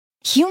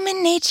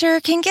Human nature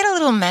can get a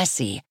little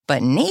messy,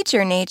 but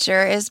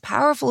nature is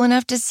powerful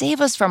enough to save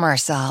us from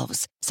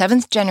ourselves.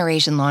 Seventh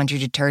Generation laundry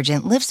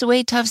detergent lifts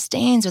away tough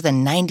stains with a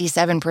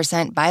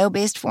 97%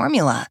 bio-based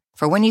formula.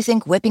 For when you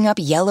think whipping up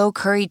yellow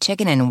curry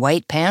chicken in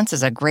white pants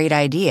is a great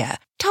idea.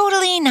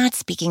 Totally not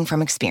speaking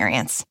from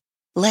experience.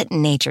 Let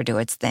nature do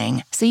its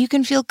thing so you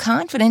can feel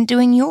confident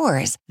doing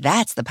yours.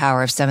 That's the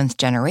power of Seventh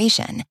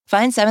Generation.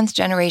 Find Seventh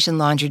Generation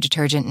laundry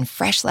detergent in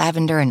fresh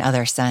lavender and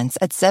other scents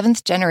at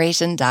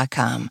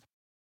seventhgeneration.com.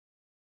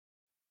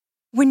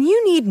 When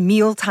you need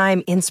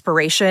mealtime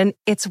inspiration,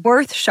 it's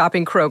worth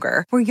shopping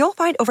Kroger, where you'll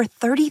find over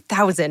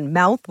 30,000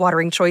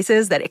 mouth-watering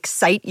choices that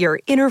excite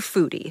your inner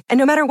foodie. And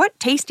no matter what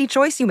tasty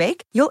choice you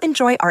make, you'll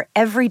enjoy our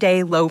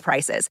everyday low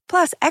prices,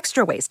 plus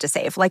extra ways to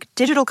save, like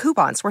digital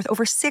coupons worth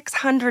over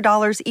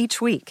 $600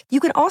 each week. You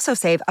can also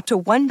save up to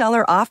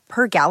 $1 off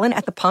per gallon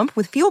at the pump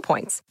with fuel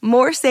points.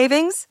 More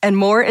savings and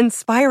more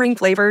inspiring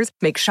flavors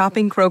make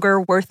shopping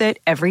Kroger worth it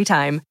every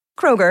time.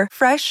 Kroger,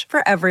 fresh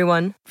for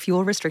everyone.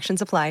 Fuel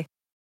restrictions apply.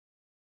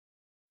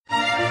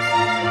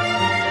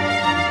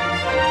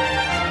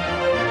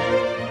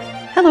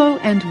 Hello,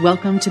 and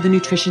welcome to the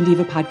Nutrition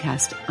Diva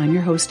podcast. I'm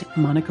your host,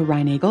 Monica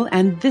Reinagel,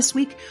 and this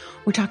week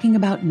we're talking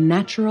about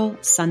natural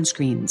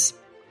sunscreens.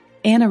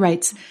 Anna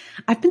writes,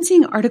 I've been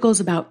seeing articles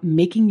about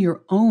making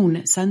your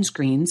own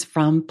sunscreens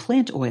from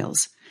plant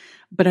oils.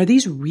 But are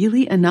these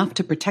really enough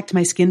to protect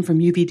my skin from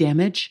UV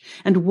damage?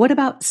 And what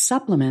about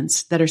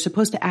supplements that are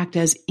supposed to act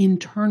as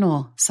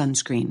internal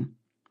sunscreen?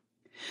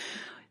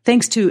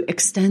 Thanks to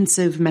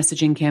extensive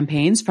messaging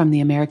campaigns from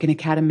the American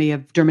Academy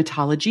of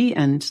Dermatology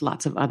and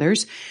lots of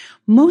others,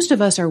 most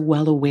of us are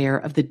well aware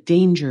of the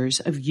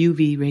dangers of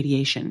UV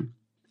radiation.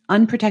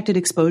 Unprotected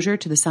exposure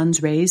to the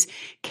sun's rays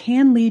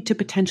can lead to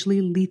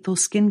potentially lethal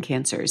skin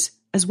cancers,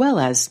 as well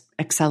as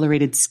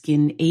accelerated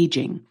skin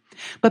aging.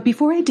 But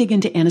before I dig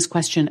into Anna's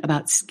question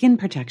about skin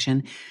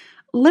protection,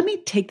 let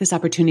me take this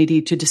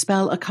opportunity to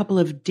dispel a couple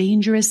of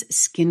dangerous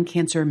skin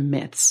cancer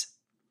myths.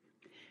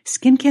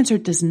 Skin cancer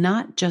does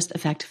not just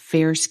affect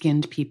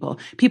fair-skinned people.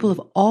 People of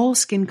all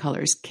skin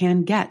colors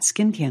can get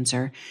skin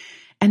cancer,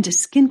 and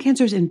skin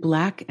cancers in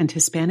Black and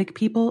Hispanic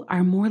people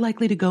are more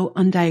likely to go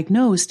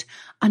undiagnosed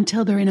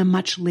until they're in a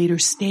much later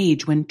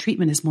stage when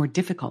treatment is more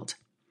difficult.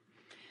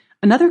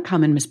 Another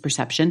common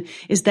misperception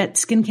is that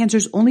skin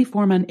cancers only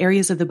form on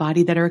areas of the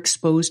body that are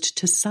exposed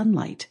to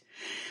sunlight.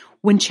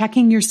 When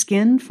checking your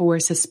skin for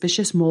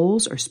suspicious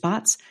moles or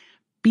spots,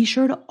 be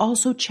sure to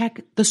also check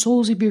the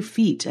soles of your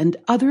feet and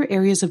other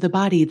areas of the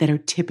body that are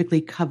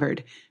typically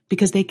covered,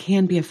 because they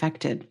can be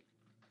affected.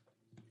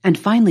 And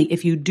finally,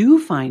 if you do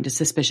find a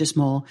suspicious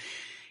mole,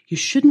 you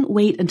shouldn't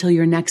wait until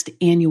your next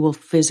annual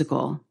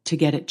physical to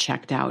get it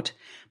checked out.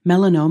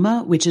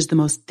 Melanoma, which is the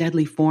most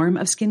deadly form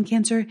of skin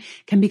cancer,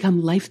 can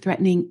become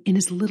life-threatening in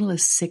as little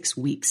as 6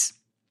 weeks.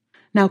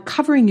 Now,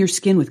 covering your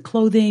skin with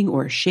clothing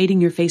or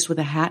shading your face with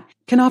a hat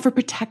can offer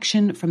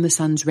protection from the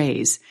sun's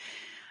rays.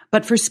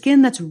 But for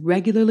skin that's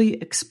regularly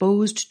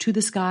exposed to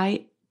the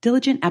sky,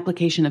 diligent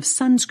application of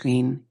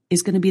sunscreen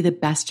is going to be the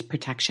best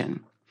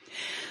protection.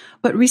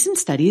 But recent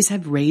studies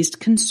have raised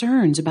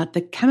concerns about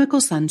the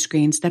chemical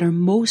sunscreens that are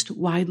most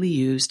widely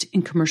used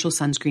in commercial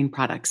sunscreen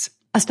products.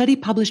 A study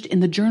published in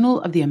the Journal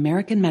of the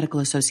American Medical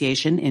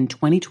Association in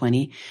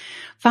 2020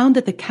 found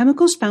that the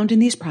chemicals found in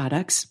these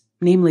products,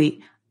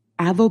 namely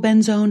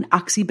avobenzone,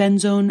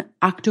 oxybenzone,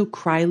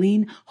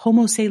 octocrylene,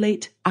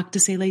 homosalate,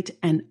 octosalate,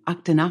 and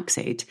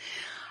octinoxate,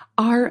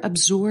 are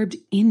absorbed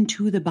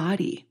into the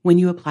body when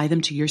you apply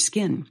them to your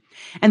skin.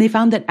 And they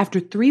found that after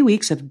 3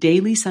 weeks of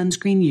daily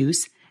sunscreen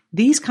use,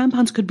 these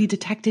compounds could be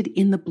detected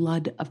in the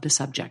blood of the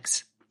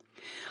subjects.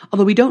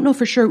 Although we don't know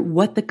for sure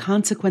what the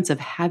consequence of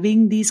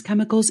having these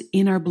chemicals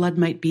in our blood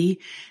might be,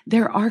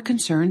 there are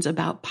concerns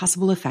about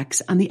possible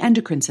effects on the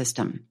endocrine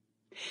system.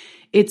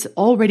 It's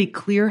already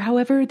clear,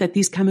 however, that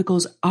these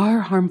chemicals are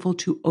harmful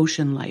to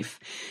ocean life.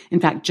 In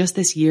fact, just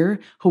this year,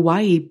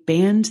 Hawaii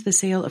banned the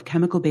sale of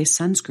chemical-based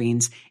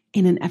sunscreens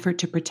in an effort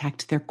to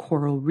protect their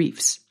coral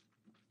reefs.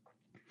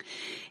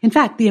 In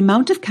fact, the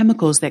amount of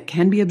chemicals that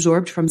can be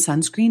absorbed from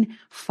sunscreen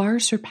far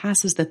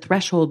surpasses the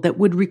threshold that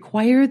would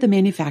require the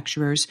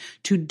manufacturers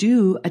to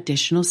do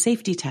additional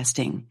safety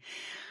testing.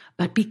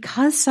 But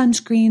because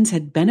sunscreens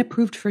had been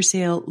approved for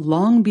sale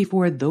long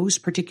before those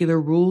particular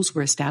rules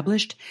were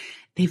established,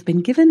 they've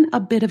been given a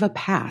bit of a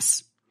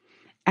pass.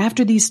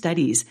 After these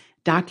studies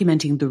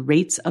documenting the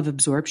rates of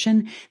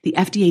absorption, the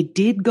FDA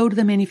did go to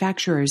the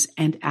manufacturers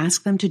and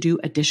ask them to do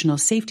additional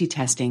safety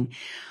testing,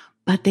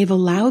 but they've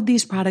allowed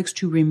these products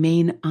to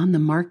remain on the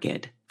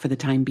market for the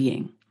time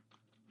being.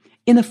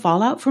 In the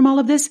fallout from all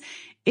of this,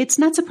 it's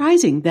not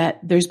surprising that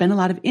there's been a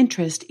lot of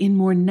interest in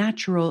more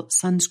natural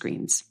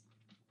sunscreens.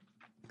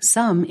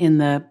 Some in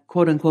the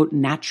quote-unquote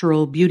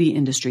natural beauty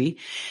industry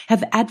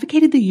have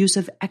advocated the use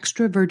of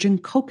extra virgin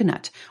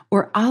coconut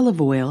or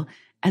olive oil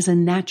as a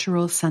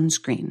natural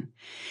sunscreen.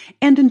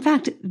 And in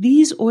fact,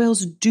 these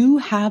oils do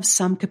have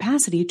some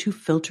capacity to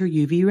filter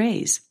UV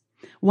rays.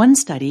 One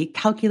study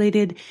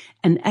calculated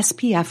an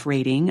SPF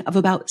rating of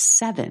about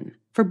 7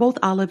 for both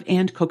olive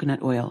and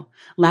coconut oil.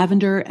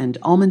 Lavender and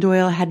almond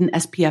oil had an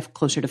SPF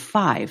closer to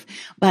 5,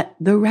 but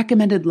the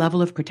recommended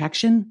level of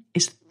protection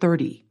is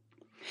 30.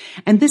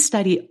 And this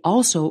study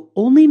also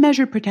only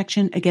measured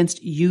protection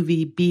against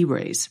UVB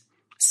rays.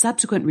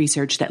 Subsequent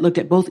research that looked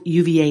at both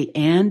UVA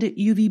and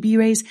UVB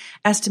rays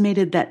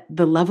estimated that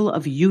the level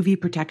of UV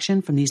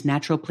protection from these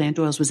natural plant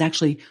oils was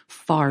actually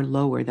far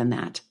lower than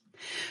that.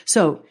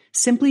 So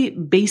simply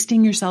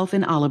basting yourself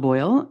in olive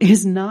oil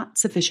is not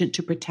sufficient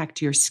to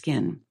protect your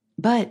skin.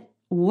 But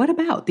what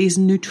about these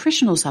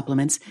nutritional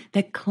supplements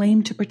that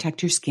claim to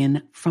protect your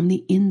skin from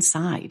the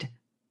inside?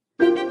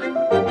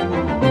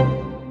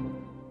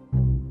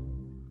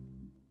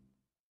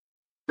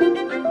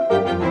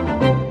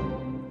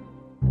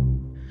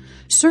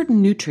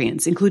 Certain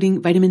nutrients,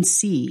 including vitamin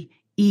C,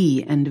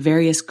 E, and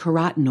various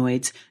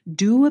carotenoids,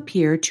 do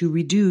appear to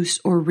reduce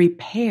or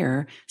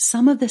repair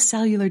some of the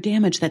cellular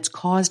damage that's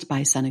caused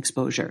by sun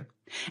exposure.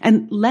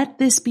 And let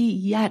this be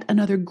yet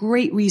another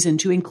great reason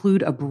to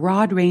include a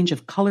broad range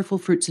of colorful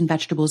fruits and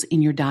vegetables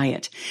in your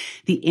diet.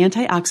 The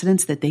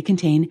antioxidants that they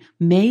contain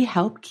may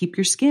help keep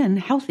your skin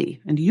healthy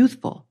and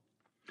youthful.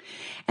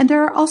 And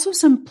there are also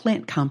some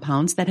plant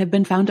compounds that have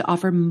been found to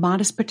offer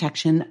modest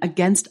protection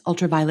against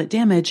ultraviolet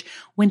damage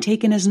when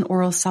taken as an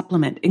oral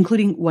supplement,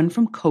 including one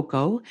from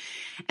cocoa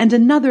and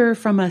another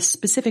from a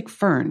specific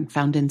fern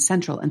found in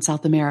Central and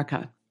South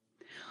America.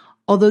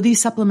 Although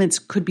these supplements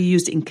could be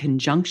used in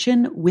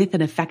conjunction with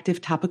an effective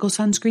topical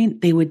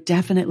sunscreen, they would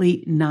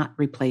definitely not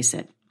replace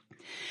it.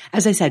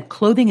 As I said,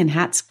 clothing and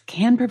hats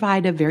can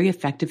provide a very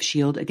effective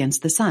shield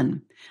against the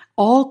sun.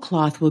 All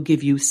cloth will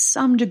give you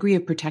some degree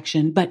of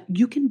protection, but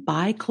you can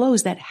buy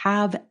clothes that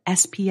have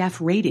SPF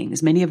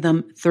ratings, many of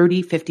them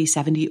 30, 50,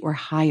 70, or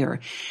higher.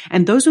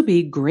 And those will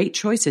be great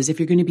choices if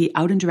you're going to be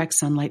out in direct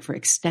sunlight for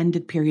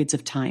extended periods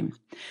of time.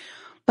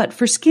 But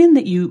for skin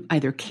that you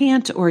either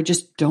can't or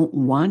just don't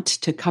want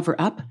to cover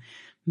up,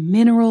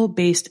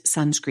 mineral-based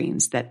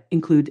sunscreens that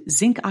include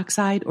zinc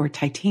oxide or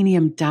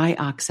titanium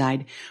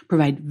dioxide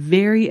provide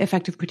very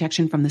effective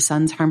protection from the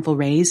sun's harmful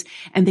rays,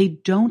 and they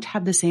don't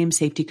have the same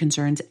safety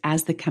concerns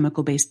as the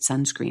chemical-based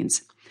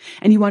sunscreens.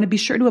 And you want to be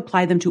sure to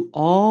apply them to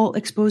all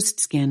exposed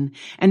skin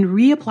and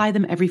reapply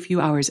them every few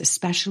hours,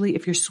 especially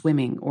if you're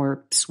swimming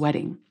or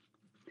sweating.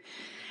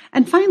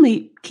 And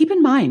finally, keep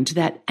in mind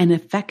that an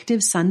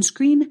effective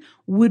sunscreen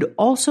would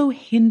also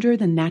hinder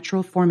the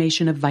natural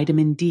formation of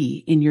vitamin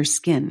D in your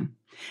skin.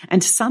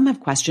 And some have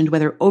questioned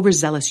whether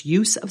overzealous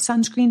use of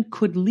sunscreen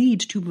could lead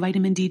to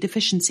vitamin D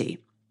deficiency.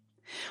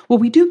 Well,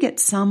 we do get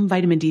some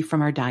vitamin D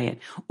from our diet.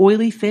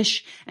 Oily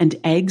fish and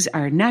eggs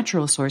are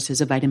natural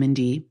sources of vitamin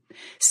D.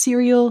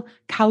 Cereal,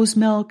 cow's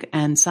milk,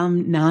 and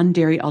some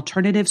non-dairy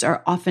alternatives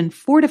are often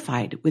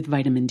fortified with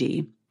vitamin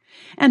D.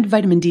 And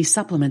vitamin D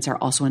supplements are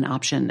also an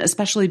option,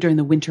 especially during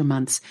the winter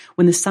months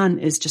when the sun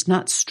is just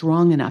not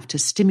strong enough to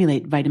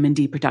stimulate vitamin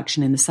D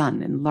production in the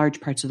sun in large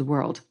parts of the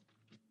world.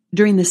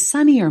 During the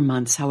sunnier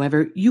months,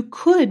 however, you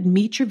could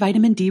meet your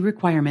vitamin D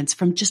requirements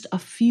from just a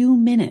few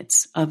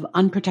minutes of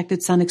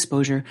unprotected sun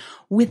exposure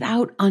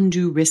without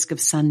undue risk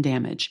of sun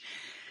damage.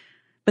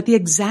 But the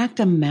exact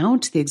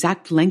amount, the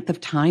exact length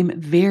of time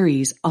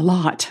varies a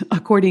lot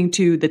according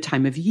to the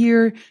time of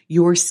year,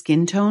 your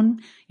skin tone,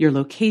 your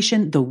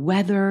location, the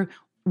weather,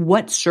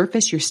 what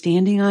surface you're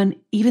standing on,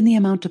 even the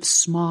amount of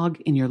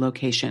smog in your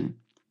location.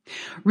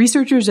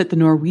 Researchers at the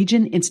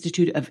Norwegian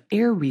Institute of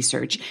Air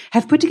Research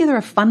have put together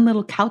a fun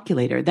little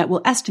calculator that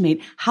will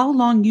estimate how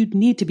long you'd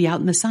need to be out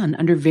in the sun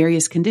under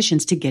various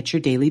conditions to get your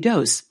daily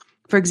dose.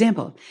 For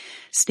example,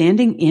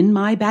 standing in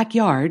my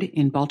backyard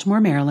in Baltimore,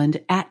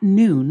 Maryland at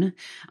noon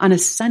on a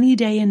sunny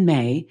day in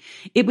May,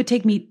 it would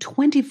take me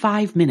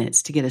 25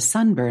 minutes to get a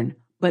sunburn,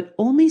 but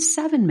only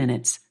 7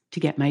 minutes to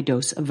get my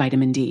dose of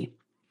vitamin D.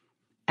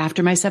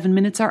 After my 7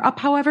 minutes are up,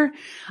 however,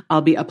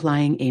 I'll be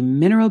applying a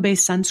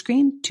mineral-based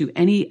sunscreen to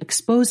any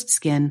exposed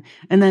skin,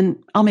 and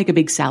then I'll make a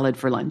big salad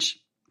for lunch.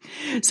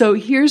 So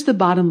here's the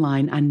bottom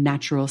line on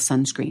natural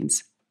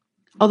sunscreens.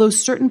 Although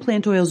certain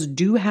plant oils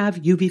do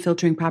have UV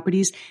filtering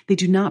properties, they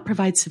do not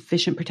provide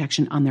sufficient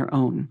protection on their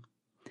own.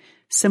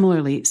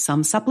 Similarly,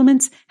 some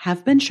supplements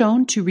have been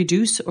shown to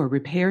reduce or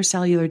repair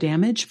cellular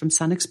damage from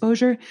sun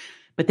exposure,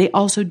 but they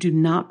also do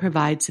not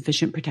provide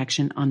sufficient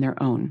protection on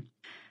their own.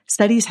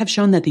 Studies have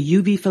shown that the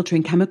UV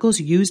filtering chemicals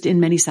used in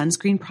many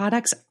sunscreen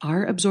products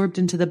are absorbed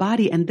into the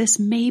body, and this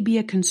may be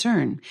a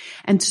concern.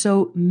 And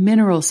so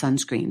mineral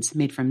sunscreens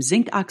made from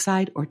zinc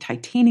oxide or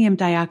titanium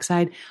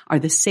dioxide are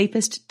the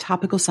safest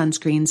topical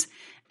sunscreens,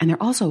 and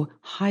they're also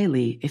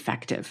highly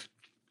effective.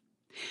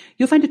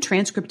 You'll find a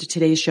transcript of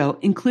today's show,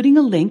 including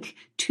a link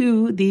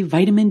to the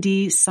vitamin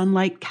D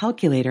sunlight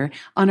calculator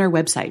on our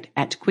website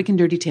at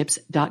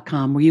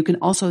quickanddirtytips.com, where you can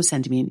also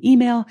send me an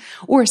email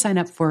or sign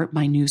up for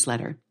my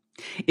newsletter.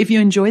 If you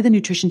enjoy the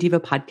Nutrition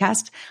Diva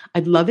podcast,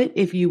 I'd love it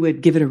if you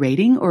would give it a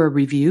rating or a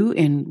review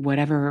in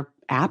whatever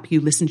app you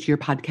listen to your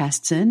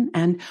podcasts in.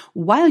 And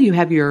while you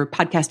have your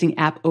podcasting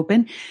app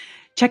open,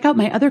 Check out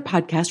my other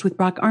podcast with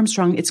Brock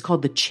Armstrong. It's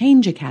called The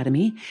Change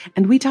Academy,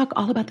 and we talk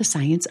all about the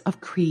science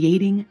of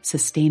creating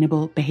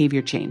sustainable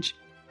behavior change.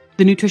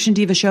 The Nutrition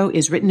Diva Show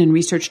is written and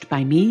researched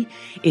by me.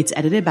 It's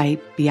edited by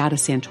Beata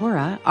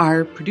Santora.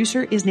 Our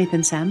producer is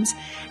Nathan Sems,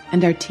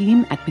 and our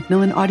team at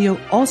Macmillan Audio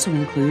also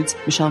includes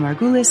Michelle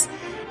Margulis,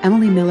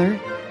 Emily Miller,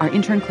 our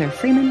intern Claire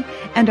Freeman,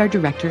 and our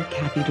director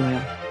Kathy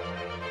Doyle.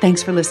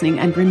 Thanks for listening,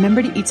 and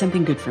remember to eat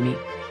something good for me.